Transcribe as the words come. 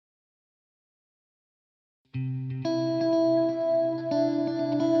Welcome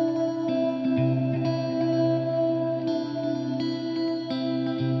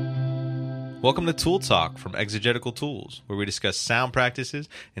to Tool Talk from Exegetical Tools, where we discuss sound practices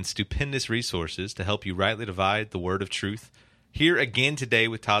and stupendous resources to help you rightly divide the word of truth. Here again today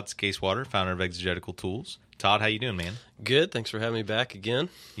with Todd Scacewater, founder of Exegetical Tools. Todd, how you doing, man? Good. Thanks for having me back again.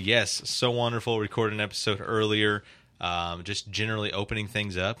 Yes, so wonderful. Recorded an episode earlier, just generally opening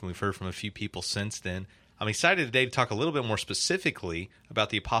things up, and we've heard from a few people since then. I'm excited today to talk a little bit more specifically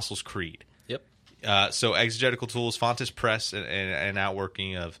about the Apostles' Creed. Yep. So Exegetical Tools, Fontes Press, and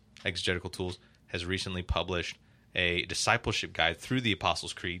outworking of Exegetical Tools has recently published a discipleship guide through the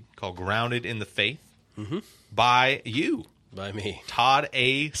Apostles' Creed called Grounded in the Faith by you. By me. Todd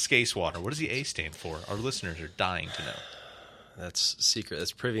A. Scacewater. What does the A stand for? Our listeners are dying to know. That's secret.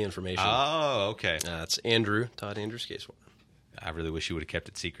 That's privy information. Oh, okay. It's Andrew, Todd Andrew Scacewater. I really wish you would have kept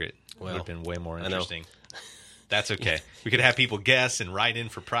it secret. It Well, would have been way more I know. interesting. That's okay. We could have people guess and write in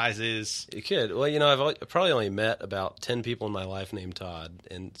for prizes. You could. Well, I've probably only met about 10 people in my life named Todd,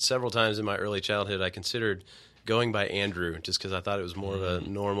 and several times in my early childhood I considered going by Andrew just because I thought it was more of a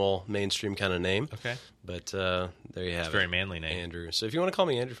normal, mainstream kind of name. Okay. But there you have it. It's a very manly name. Andrew. So if you want to call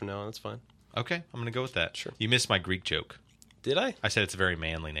me Andrew from now on, that's fine. Okay, I'm going to go with that. Sure. You missed my Greek joke. Did I? I said it's a very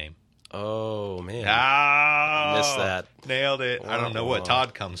manly name. Oh, man. Ah, Missed that. Nailed it. I don't know what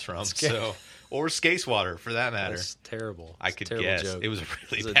Todd comes from, or Scacewater for that matter. That's terrible. I It's a could terrible guess. joke. It was a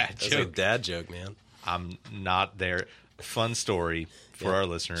really bad That's a joke. dad joke, man. I'm not there. Fun story for our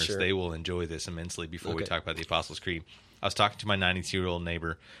listeners. sure. They will enjoy this immensely before we Okay. talk about the Apostles' Creed. I was talking to my 92-year-old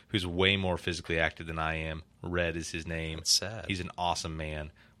neighbor who's way more physically active than I am. Red is his name. That's sad. He's an awesome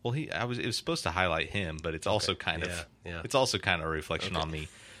man. Well, it was supposed to highlight him, but it's also kind of it's also kind of a reflection on me.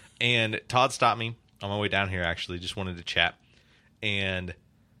 And Todd stopped me on my way down here, actually, just wanted to chat. And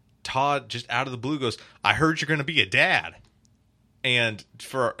Todd, just out of the blue, goes, "I heard you're going to be a dad." And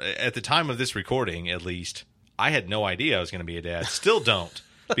at the time of this recording, at least, I had no idea I was going to be a dad. Still don't,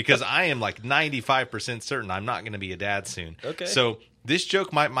 because I am like 95% certain I'm not going to be a dad soon. Okay. So this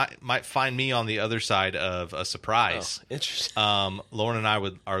joke might find me on the other side of a surprise. Oh, interesting. Lauren and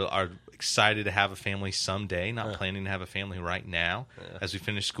I are excited to have a family someday. Not planning to have a family right now as we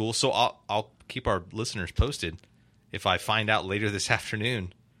finish school. So I'll keep our listeners posted if I find out later this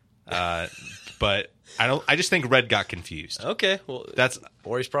afternoon. But I just think Red got confused. Okay, well,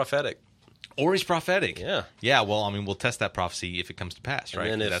 or he's prophetic. Or he's prophetic. Yeah. Yeah, well, I mean, we'll test that prophecy if it comes to pass, right?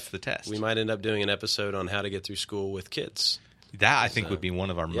 And then That's the test. We might end up doing an episode on how to get through school with kids. That, I think, would be one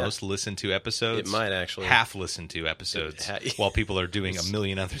of our most listened to episodes. It might actually. Half listened to episodes while people are doing a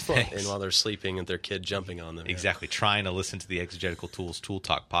million other things. And while they're sleeping and their kid jumping on them. Exactly. Trying to listen to the Exegetical Tools Tool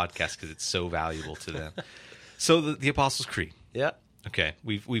Talk podcast because it's so valuable to them. So the Apostles' Creed. Yeah. Okay.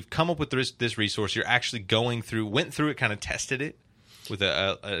 We've come up with this resource. You're actually went through it, kind of tested it with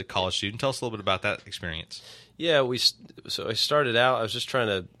a college student. Tell us a little bit about that experience. Yeah, so I started out, I was just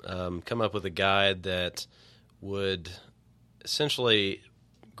trying to come up with a guide that would essentially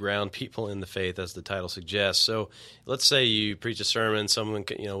ground people in the faith, as the title suggests. So let's say you preach a sermon, someone,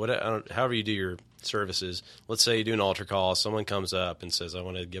 however you do your services, let's say you do an altar call, someone comes up and says, "I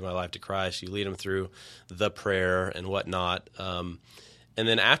want to give my life to Christ." You lead them through the prayer and whatnot. And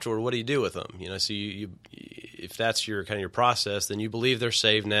then afterward, what do you do with them? So you if that's your kind of your process, then you believe they're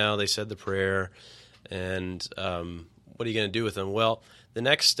saved now. They said the prayer, and what are you going to do with them? Well, the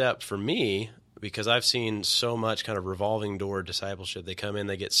next step for me, because I've seen so much kind of revolving door discipleship. They come in,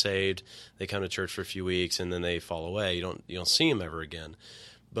 they get saved, they come to church for a few weeks, and then they fall away. You don't see them ever again.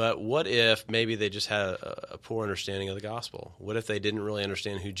 But what if maybe they just had a poor understanding of the gospel? What if they didn't really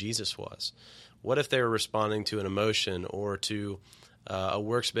understand who Jesus was? What if they were responding to an emotion or to a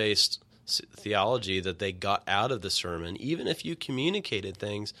works-based theology that they got out of the sermon, even if you communicated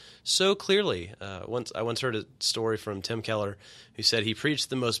things so clearly? I once heard a story from Tim Keller who said he preached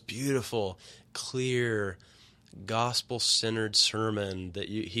the most beautiful, clear, gospel-centered sermon that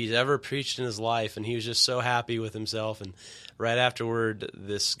he'd ever preached in his life, and he was just so happy with himself. And right afterward,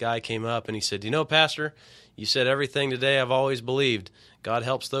 this guy came up and he said, Pastor, you said everything today I've always believed. God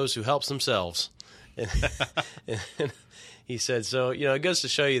helps those who helps themselves. And he said, so, it goes to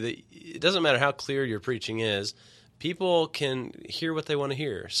show you that it doesn't matter how clear your preaching is, people can hear what they want to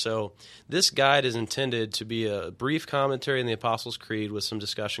hear. So this guide is intended to be a brief commentary in the Apostles' Creed with some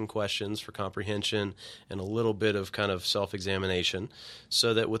discussion questions for comprehension and a little bit of kind of self-examination,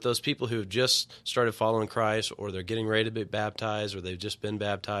 so that with those people who have just started following Christ, or they're getting ready to be baptized, or they've just been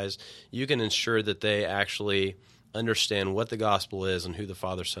baptized, you can ensure that they actually understand what the gospel is and who the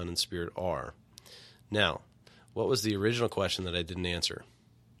Father, Son, and Spirit are. Now, what was the original question that I didn't answer?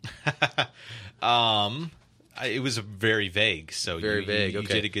 It was very vague, so very vague. You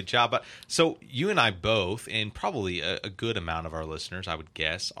did a good job. But so you and I both, and probably a good amount of our listeners, I would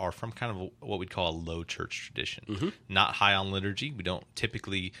guess, are from kind of what we'd call a low church tradition. Not high on liturgy. We don't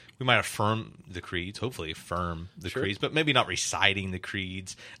typically. We might affirm the creeds, hopefully affirm the creeds, but maybe not reciting the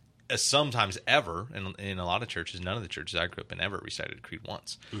creeds. Sometimes ever, in a lot of churches, none of the churches I grew up in ever recited a creed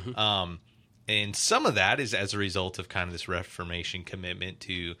once. And some of that is as a result of kind of this Reformation commitment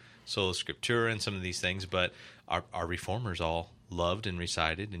to sola scriptura and some of these things, but our reformers all loved and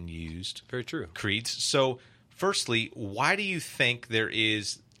recited and used very true creeds. So firstly, why do you think there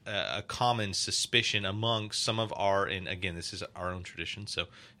is a common suspicion among some of our, and again, this is our own tradition, so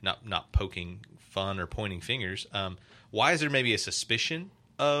not poking fun or pointing fingers, why is there maybe a suspicion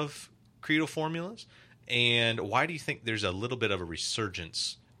of creedal formulas, and why do you think there's a little bit of a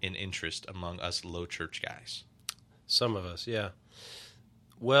resurgence in interest among us low church guys? Some of us, yeah.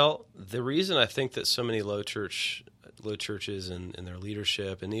 Well, the reason I think that so many low churches and their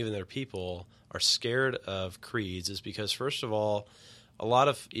leadership and even their people are scared of creeds is because, first of all, a lot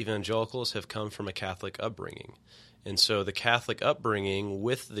of evangelicals have come from a Catholic upbringing. And so the Catholic upbringing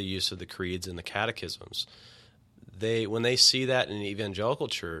with the use of the creeds and the catechisms, when they see that in an evangelical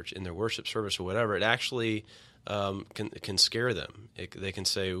church, in their worship service or whatever, it actually can scare them. They can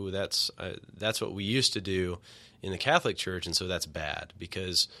say, "Ooh, that's what we used to do in the Catholic Church, and so that's bad."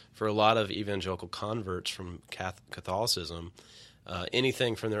 Because for a lot of evangelical converts from Catholicism,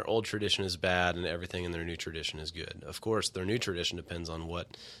 anything from their old tradition is bad, and everything in their new tradition is good. Of course, their new tradition depends on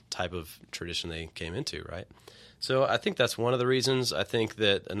what type of tradition they came into, right? So I think that's one of the reasons. I think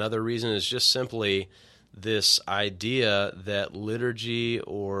that another reason is just simply this idea that liturgy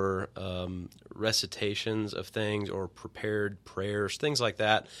or recitations of things or prepared prayers, things like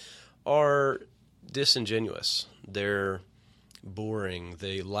that, are disingenuous. They're boring.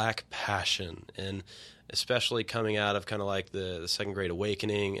 They lack passion. And especially coming out of kind of like the Second Great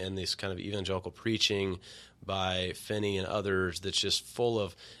Awakening and this kind of evangelical preaching by Finney and others that's just full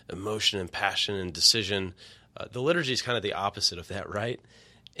of emotion and passion and decision. The liturgy is kind of the opposite of that, right?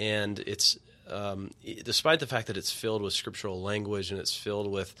 And it's despite the fact that it's filled with scriptural language and it's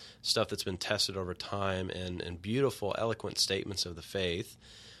filled with stuff that's been tested over time and beautiful, eloquent statements of the faith,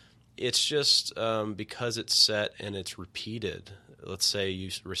 it's just because it's set and it's repeated. Let's say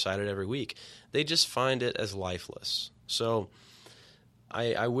you recite it every week. They just find it as lifeless. So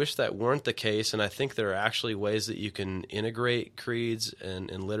I wish that weren't the case, and I think there are actually ways that you can integrate creeds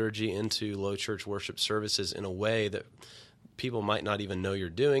and liturgy into low church worship services in a way that people might not even know you're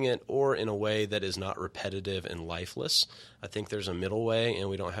doing it, or in a way that is not repetitive and lifeless. I think there's a middle way, and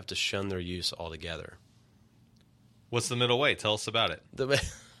we don't have to shun their use altogether. What's the middle way? Tell us about it.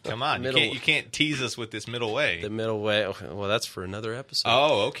 Come on, you can't tease us with this middle way. The middle way. Okay, well, that's for another episode.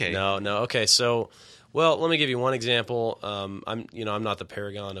 Oh, okay. No. Okay, so, well, let me give you one example. I'm not the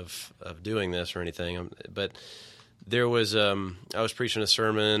paragon of doing this or anything, but there was I was preaching a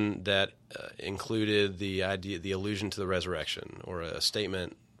sermon that included the allusion to the resurrection, or a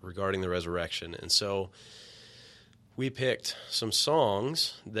statement regarding the resurrection, and so we picked some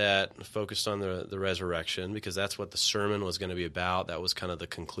songs that focused on the resurrection because that's what the sermon was going to be about. That was kind of the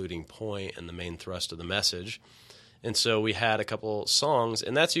concluding point and the main thrust of the message. And so we had a couple songs,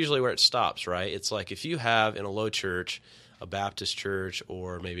 and that's usually where it stops, right? It's like if you have in a low church, a Baptist church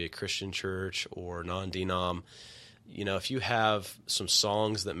or maybe a Christian church or non-denom, if you have some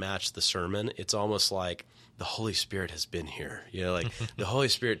songs that match the sermon, it's almost like the Holy Spirit has been here. Like the Holy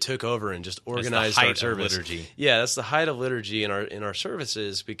Spirit took over and just organized our service. Liturgy. Yeah, that's the height of liturgy in our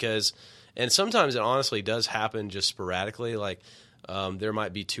services because, and sometimes it honestly does happen just sporadically. Like there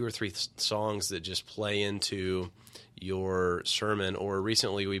might be 2 or 3 songs that just play into your sermon. Or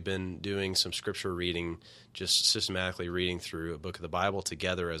recently we've been doing some scripture reading, just systematically reading through a book of the Bible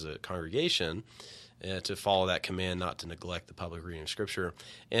together as a congregation. To follow that command, not to neglect the public reading of Scripture.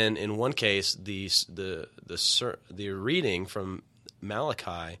 And in one case, the reading from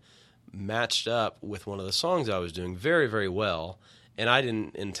Malachi matched up with one of the songs I was doing very, very well. And I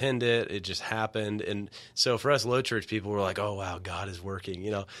didn't intend it; it just happened. And so, for us low church people, we're like, "Oh wow, God is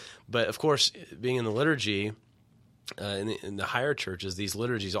working," But of course, being in the liturgy, in the higher churches, these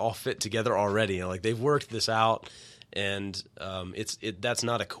liturgies all fit together already. Like they've worked this out. And that's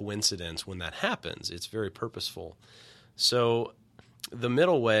not a coincidence when that happens. It's very purposeful. So the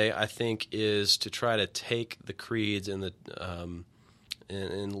middle way, I think, is to try to take the creeds and the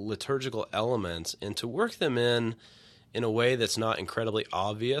and liturgical elements and to work them in a way that's not incredibly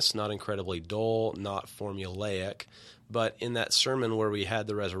obvious, not incredibly dull, not formulaic. But in that sermon where we had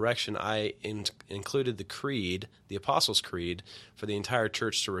the resurrection, I included the creed, the Apostles' Creed, for the entire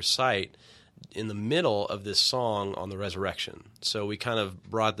church to recite, in the middle of this song on the resurrection. So we kind of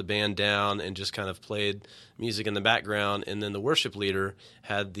brought the band down and just kind of played music in the background, and then the worship leader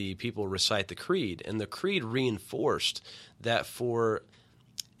had the people recite the creed. And the creed reinforced that for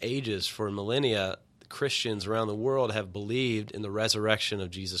ages, for millennia, Christians around the world have believed in the resurrection of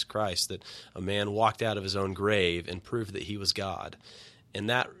Jesus Christ, that a man walked out of his own grave and proved that he was God. And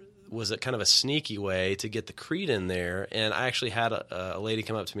that was a kind of a sneaky way to get the creed in there. And I actually had a lady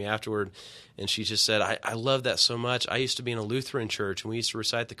come up to me afterward, and she just said, I love that so much. I used to be in a Lutheran church, and we used to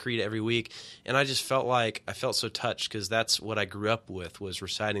recite the creed every week, and I just felt like I felt so touched because that's what I grew up with, was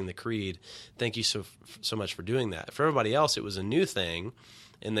reciting the creed. Thank you so much for doing that. For everybody else, it was a new thing,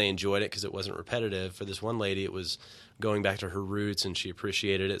 and they enjoyed it because it wasn't repetitive. For this one lady, it was going back to her roots, and she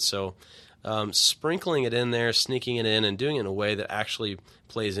appreciated it. So sprinkling it in there, sneaking it in, and doing it in a way that actually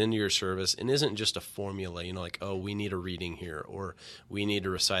plays into your service and isn't just a formula, like, oh, we need a reading here, or we need to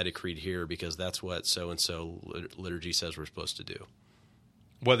recite a creed here because that's what so-and-so liturgy says we're supposed to do.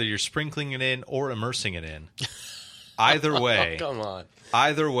 Whether you're sprinkling it in or immersing it in, either way. Oh, come on.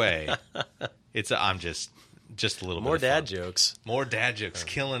 Either way, I'm just a little more bit dad jokes. More dad jokes,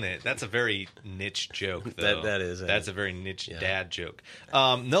 killing it. That's a very niche joke, though. That is. That's a very niche dad joke.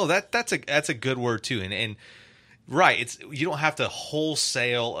 No, that's a good word too, and right. You don't have to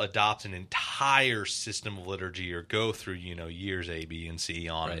wholesale adopt an entire system of liturgy or go through years A, B, and C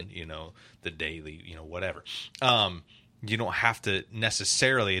on right. The daily whatever. You don't have to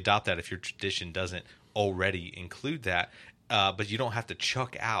necessarily adopt that if your tradition doesn't already include that, but you don't have to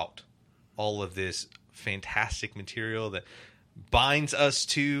chuck out all of this fantastic material that binds us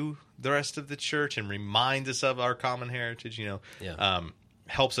to the rest of the church and reminds us of our common heritage,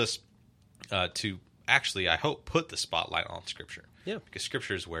 helps us to actually, I hope, put the spotlight on Scripture. Yeah. Because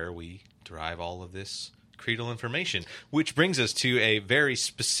Scripture is where we derive all of this creedal information, which brings us to a very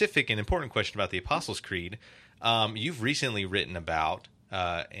specific and important question about the Apostles' Creed. You've recently written about,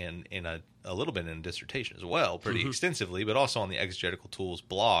 and in a little bit in a dissertation as well, pretty extensively, but also on the Exegetical Tools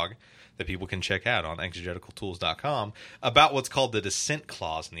blog that people can check out on exegeticaltools.com, about what's called the Dissent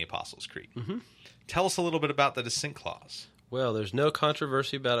Clause in the Apostles' Creed. Mm-hmm. Tell us a little bit about the Dissent Clause. Well, there's no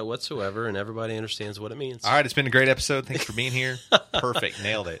controversy about it whatsoever, and everybody understands what it means. All right, it's been a great episode. Thanks for being here. Perfect.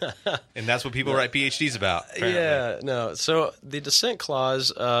 Nailed it. And that's what people write PhDs about, apparently. Yeah, no. So the Dissent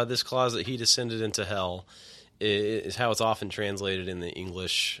Clause, this clause that he descended into hell, is how it's often translated in the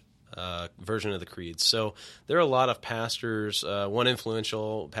English version of the Creed. So there are a lot of pastors, one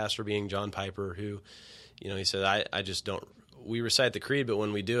influential pastor being John Piper, who, he said, I just don't, we recite the Creed, but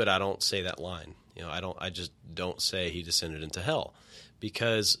when we do it, I don't say that line. I just don't say he descended into hell,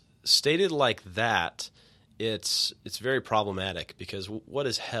 because stated like that, it's very problematic, because what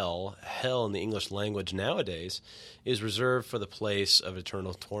is hell? Hell in the English language nowadays is reserved for the place of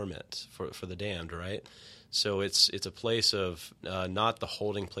eternal torment for the damned, right? So it's a place of not the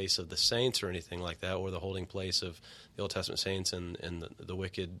holding place of the saints or anything like that, or the holding place of the Old Testament saints and the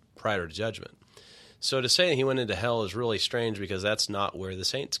wicked prior to judgment. So to say that he went into hell is really strange, because that's not where the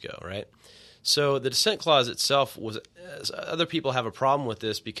saints go, right? So the Dissent Clause itself was, other people have a problem with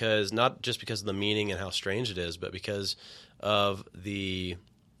this, because not just because of the meaning and how strange it is, but because of the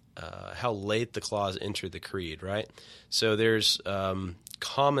how late the clause entered the Creed, right? So there's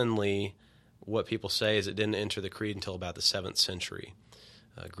commonly what people say is it didn't enter the Creed until about the 7th century.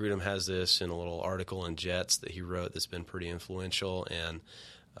 Grudem has this in a little article in Jets that he wrote that's been pretty influential, and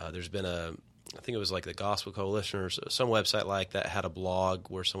there's been I think it was like the Gospel Coalition or some website like that had a blog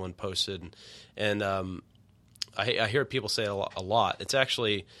where someone posted, and I hear people say it a lot. It's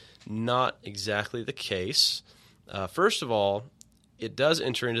actually not exactly the case. First of all, it does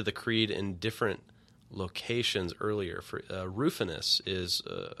enter into the Creed in different locations earlier. Rufinus is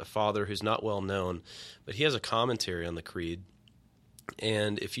a father who's not well known, but he has a commentary on the Creed.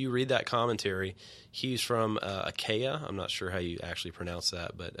 And if you read that commentary, he's from Achaia. I'm not sure how you actually pronounce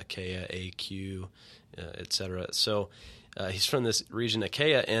that, but Achaia, A-Q, etc. So he's from this region,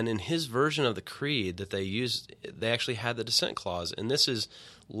 Achaia, and in his version of the Creed that they used, they actually had the Dissent Clause. And this is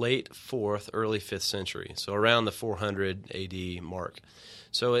late 4th, early 5th century, so around the 400 AD mark.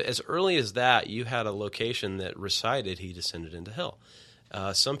 So as early as that, you had a location that recited he descended into hell.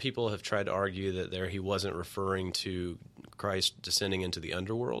 Some people have tried to argue that there he wasn't referring to Christ descending into the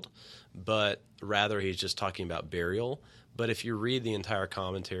underworld, but rather he's just talking about burial. But if you read the entire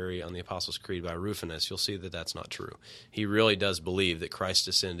commentary on the Apostles' Creed by Rufinus, you'll see that that's not true. He really does believe that Christ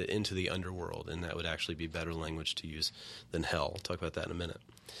descended into the underworld, and that would actually be better language to use than hell. We'll talk about that in a minute.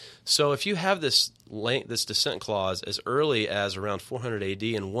 So if you have this descent clause as early as around 400 AD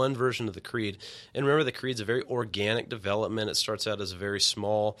in one version of the creed, and remember the creed's a very organic development. It starts out as a very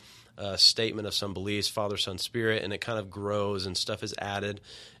small statement of some beliefs, Father, Son, Spirit, and it kind of grows and stuff is added.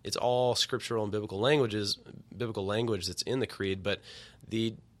 It's all scriptural and biblical language that's in the creed, but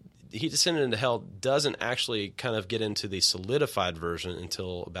He descended into hell doesn't actually kind of get into the solidified version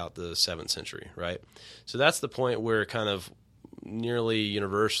until about the 7th century, right? So that's the point where kind of nearly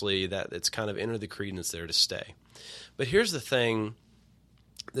universally that it's kind of entered the creed and it's there to stay. But here's the thing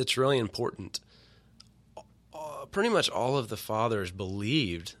that's really important. Pretty much all of the fathers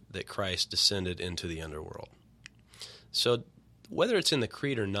believed that Christ descended into the underworld. So whether it's in the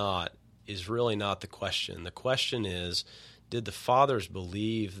creed or not is really not the question. The question is, did the fathers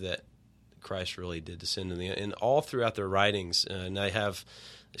believe that Christ really did descend in and all throughout their writings, and I have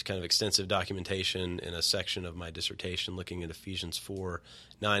this kind of extensive documentation in a section of my dissertation looking at Ephesians 4,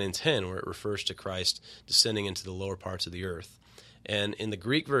 9, and 10, where it refers to Christ descending into the lower parts of the earth. And in the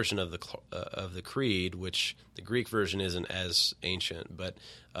Greek version of the creed, which the Greek version isn't as ancient, but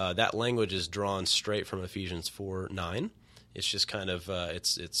that language is drawn straight from Ephesians 4, 9. It's just kind of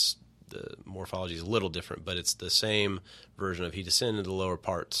it's the morphology is a little different, but it's the same version of he descended into the lower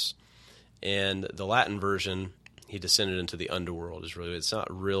parts. And the Latin version, he descended into the underworld. It's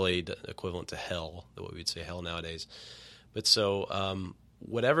not really equivalent to hell, what we'd say hell nowadays. But so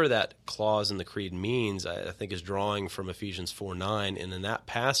whatever that clause in the creed means, I think is drawing from Ephesians 4:9. And in that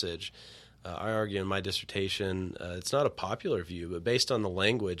passage, I argue in my dissertation, it's not a popular view, but based on the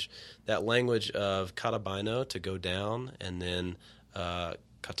language, that language of katabaino, to go down, and then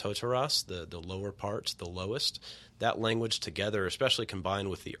katoteros, the lower parts, the lowest, that language together, especially combined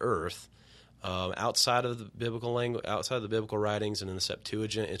with the earth, outside of the biblical language, outside of the biblical writings and in the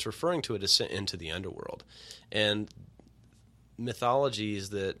Septuagint, it's referring to a descent into the underworld. And mythologies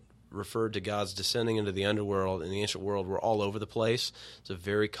that referred to God's descending into the underworld in the ancient world were all over the place. It's a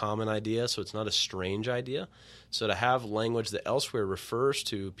very common idea, so it's not a strange idea. So to have language that elsewhere refers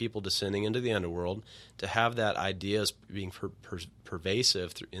to people descending into the underworld, to have that idea as being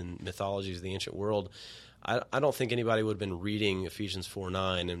pervasive in mythologies of the ancient world, I don't think anybody would have been reading Ephesians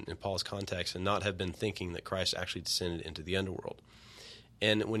 4:9 in Paul's context and not have been thinking that Christ actually descended into the underworld.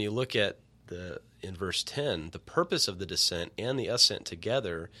 And when you look at in verse 10, the purpose of the descent and the ascent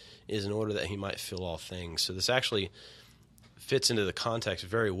together is in order that he might fill all things. So this actually fits into the context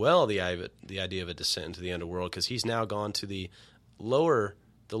very well, the idea of a descent into the underworld, because he's now gone to the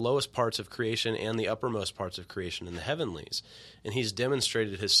lowest parts of creation and the uppermost parts of creation in the heavenlies. And he's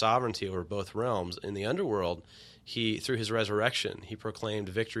demonstrated his sovereignty over both realms. In the underworld, through his resurrection, he proclaimed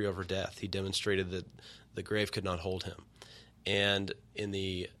victory over death. He demonstrated that the grave could not hold him. And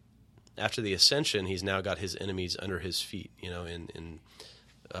after the ascension, he's now got his enemies under his feet, in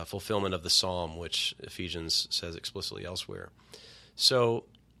fulfillment of the psalm, which Ephesians says explicitly elsewhere. So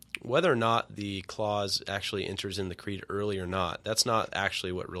whether or not the clause actually enters in the creed early or not, that's not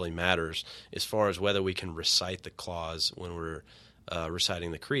actually what really matters as far as whether we can recite the clause when we're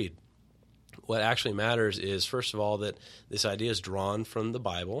reciting the creed. What actually matters is, first of all, that this idea is drawn from the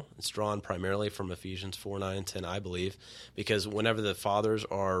Bible. It's drawn primarily from Ephesians 4, 9, and 10, I believe, because whenever the fathers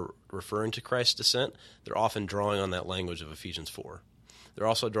are referring to Christ's descent, they're often drawing on that language of Ephesians 4. They're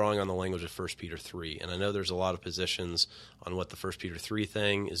also drawing on the language of 1 Peter 3. And I know there's a lot of positions on what the 1 Peter 3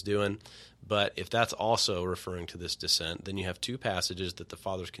 thing is doing, but if that's also referring to this descent, then you have two passages that the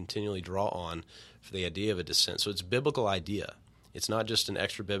fathers continually draw on for the idea of a descent. So it's a biblical idea. It's not just an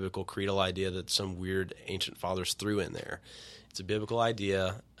extra-biblical creedal idea that some weird ancient fathers threw in there. It's a biblical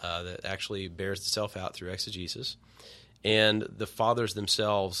idea that actually bears itself out through exegesis. And the fathers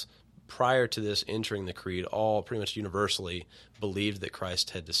themselves, prior to this entering the creed, all pretty much universally believed that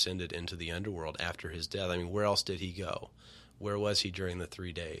Christ had descended into the underworld after his death. I mean, where else did he go? Where was he during the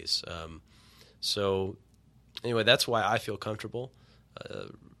 3 days? So anyway, that's why I feel comfortable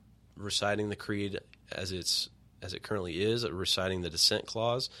reciting the creed as it currently is, reciting the descent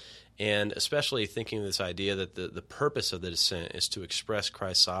clause, and especially thinking of this idea that the purpose of the descent is to express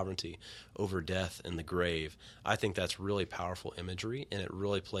Christ's sovereignty over death and the grave. I think that's really powerful imagery, and it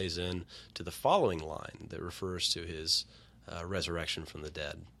really plays in to the following line that refers to his resurrection from the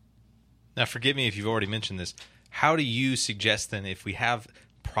dead. Now, forgive me if you've already mentioned this. How do you suggest then, if we have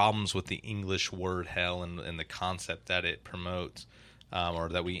problems with the English word hell and the concept that it promotes, or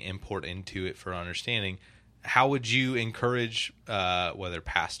that we import into it for understanding, how would you encourage whether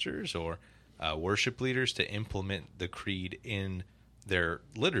pastors or worship leaders to implement the creed in their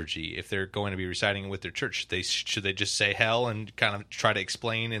liturgy if they're going to be reciting it with their church? Should they just say hell and kind of try to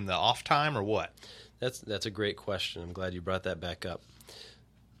explain in the off time, or what? That's a great question. I'm glad you brought that back up.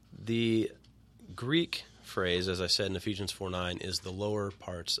 The Greek phrase, as I said in Ephesians 4:9, is the lower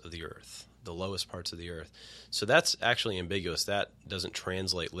parts of the earth, the lowest parts of the earth. So that's actually ambiguous. That doesn't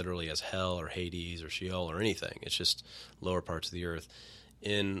translate literally as hell or Hades or Sheol or anything. It's just lower parts of the earth.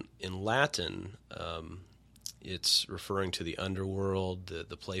 In Latin, it's referring to the underworld,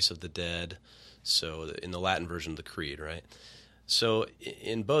 the place of the dead. So in the Latin version of the Creed, right? So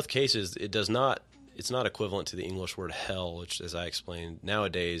in both cases, it's not equivalent to the English word hell, which, as I explained,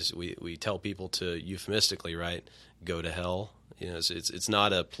 nowadays we tell people to euphemistically, right, go to hell. It's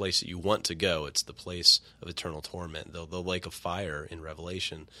not a place that you want to go. It's the place of eternal torment. The lake of fire in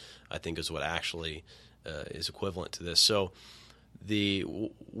Revelation, I think, is what actually is equivalent to this. So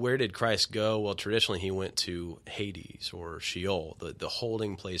where did Christ go? Well, traditionally he went to Hades or Sheol, the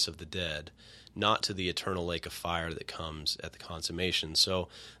holding place of the dead, not to the eternal lake of fire that comes at the consummation. So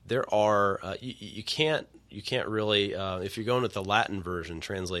there are you can't really if you're going with the Latin version,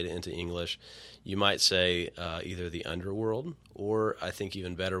 translate it into English, you might say either the underworld, or I think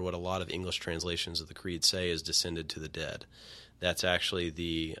even better, what a lot of English translations of the Creed say is descended to the dead. That's actually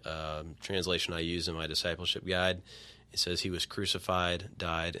the translation I use in my discipleship guide. It says he was crucified,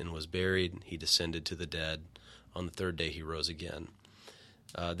 died, and was buried. He descended to the dead. On the third day he rose again.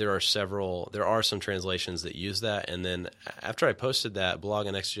 There are some translations that use that. And then after I posted that blog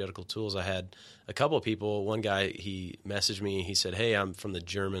on Exegetical Tools, I had a couple of people. One guy, he messaged me. He said, hey, I'm from the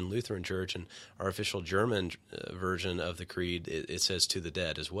German Lutheran Church, and our official German version of the Creed, it says to the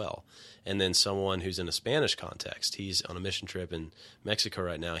dead as well. And then someone who's in a Spanish context, he's on a mission trip in Mexico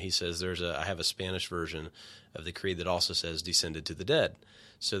right now. He says, I have a Spanish version of the Creed that also says descended to the dead.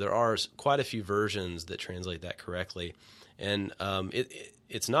 So there are quite a few versions that translate that correctly. And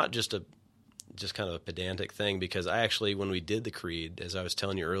it's not just kind of a pedantic thing, because I actually, when we did the Creed, as I was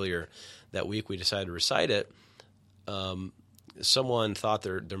telling you earlier, that week we decided to recite it, someone thought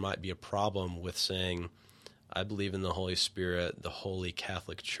there might be a problem with saying, I believe in the Holy Spirit, the Holy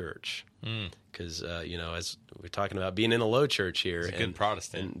Catholic Church. Because, as we're talking about being in a low church here. It's a good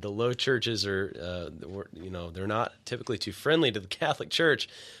Protestant. And the low churches are, they're not typically too friendly to the Catholic Church.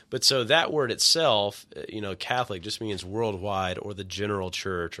 But so that word itself, Catholic just means worldwide, or the general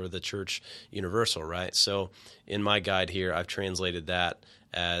church, or the church universal, right? So in my guide here, I've translated that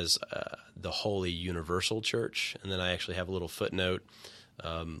as the Holy Universal Church. And then I actually have a little footnote,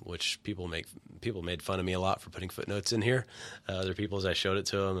 which people made fun of me a lot for putting footnotes in here. Other people, as I showed it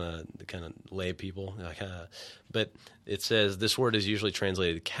to them, the kind of lay people. But it says this word is usually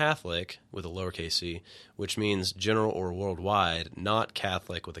translated Catholic with a lowercase c, which means general or worldwide, not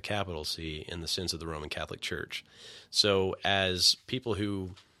Catholic with a capital C in the sense of the Roman Catholic Church. So as people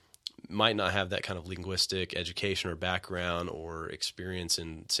who might not have that kind of linguistic education or background or experience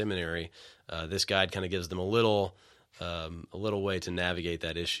in seminary, this guide kind of gives them a little way to navigate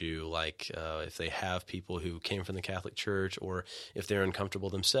that issue, like if they have people who came from the Catholic Church, or if they're uncomfortable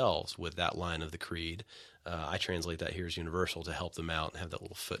themselves with that line of the Creed. I translate that here as universal to help them out and have that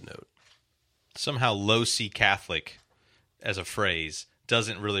little footnote. Somehow low-C Catholic as a phrase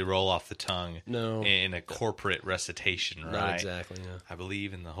doesn't really roll off the tongue in a corporate recitation, right? Not exactly, yeah. I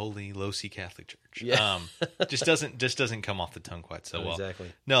believe in the Holy Low-C Catholic Church. Yeah. just doesn't come off the tongue quite so well.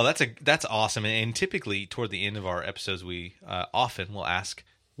 Exactly. No, that's awesome. And typically toward the end of our episodes, we often will ask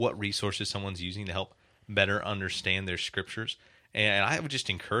what resources someone's using to help better understand their scriptures. And I would just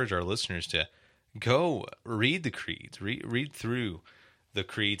encourage our listeners to go read the creeds, read through the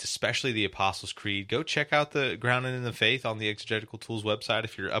creeds, especially the Apostles' Creed. Go check out the Grounded in the Faith on the Exegetical Tools website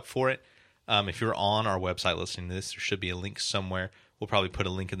if you're up for it. If you're on our website listening to this, there should be a link somewhere. We'll probably put a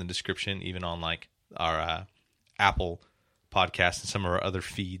link in the description, even on like our Apple podcast and some of our other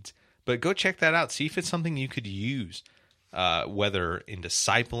feeds. But go check that out. See if it's something you could use, whether in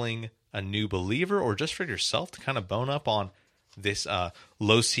discipling a new believer or just for yourself to kind of bone up on this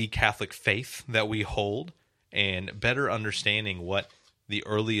low-C Catholic faith that we hold, and better understanding what the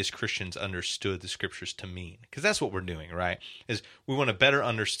earliest Christians understood the scriptures to mean. Because that's what we're doing, right? Is we want to better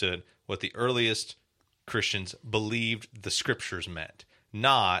understand what the earliest Christians believed the scriptures meant,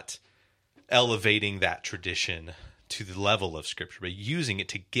 not elevating that tradition to the level of scripture, but using it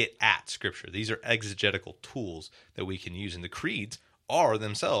to get at scripture. These are exegetical tools that we can use, and the creeds are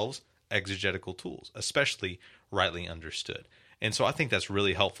themselves exegetical tools, especially rightly understood. And so I think that's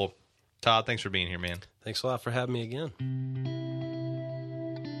really helpful. Todd, thanks for being here, man. Thanks a lot for having me again.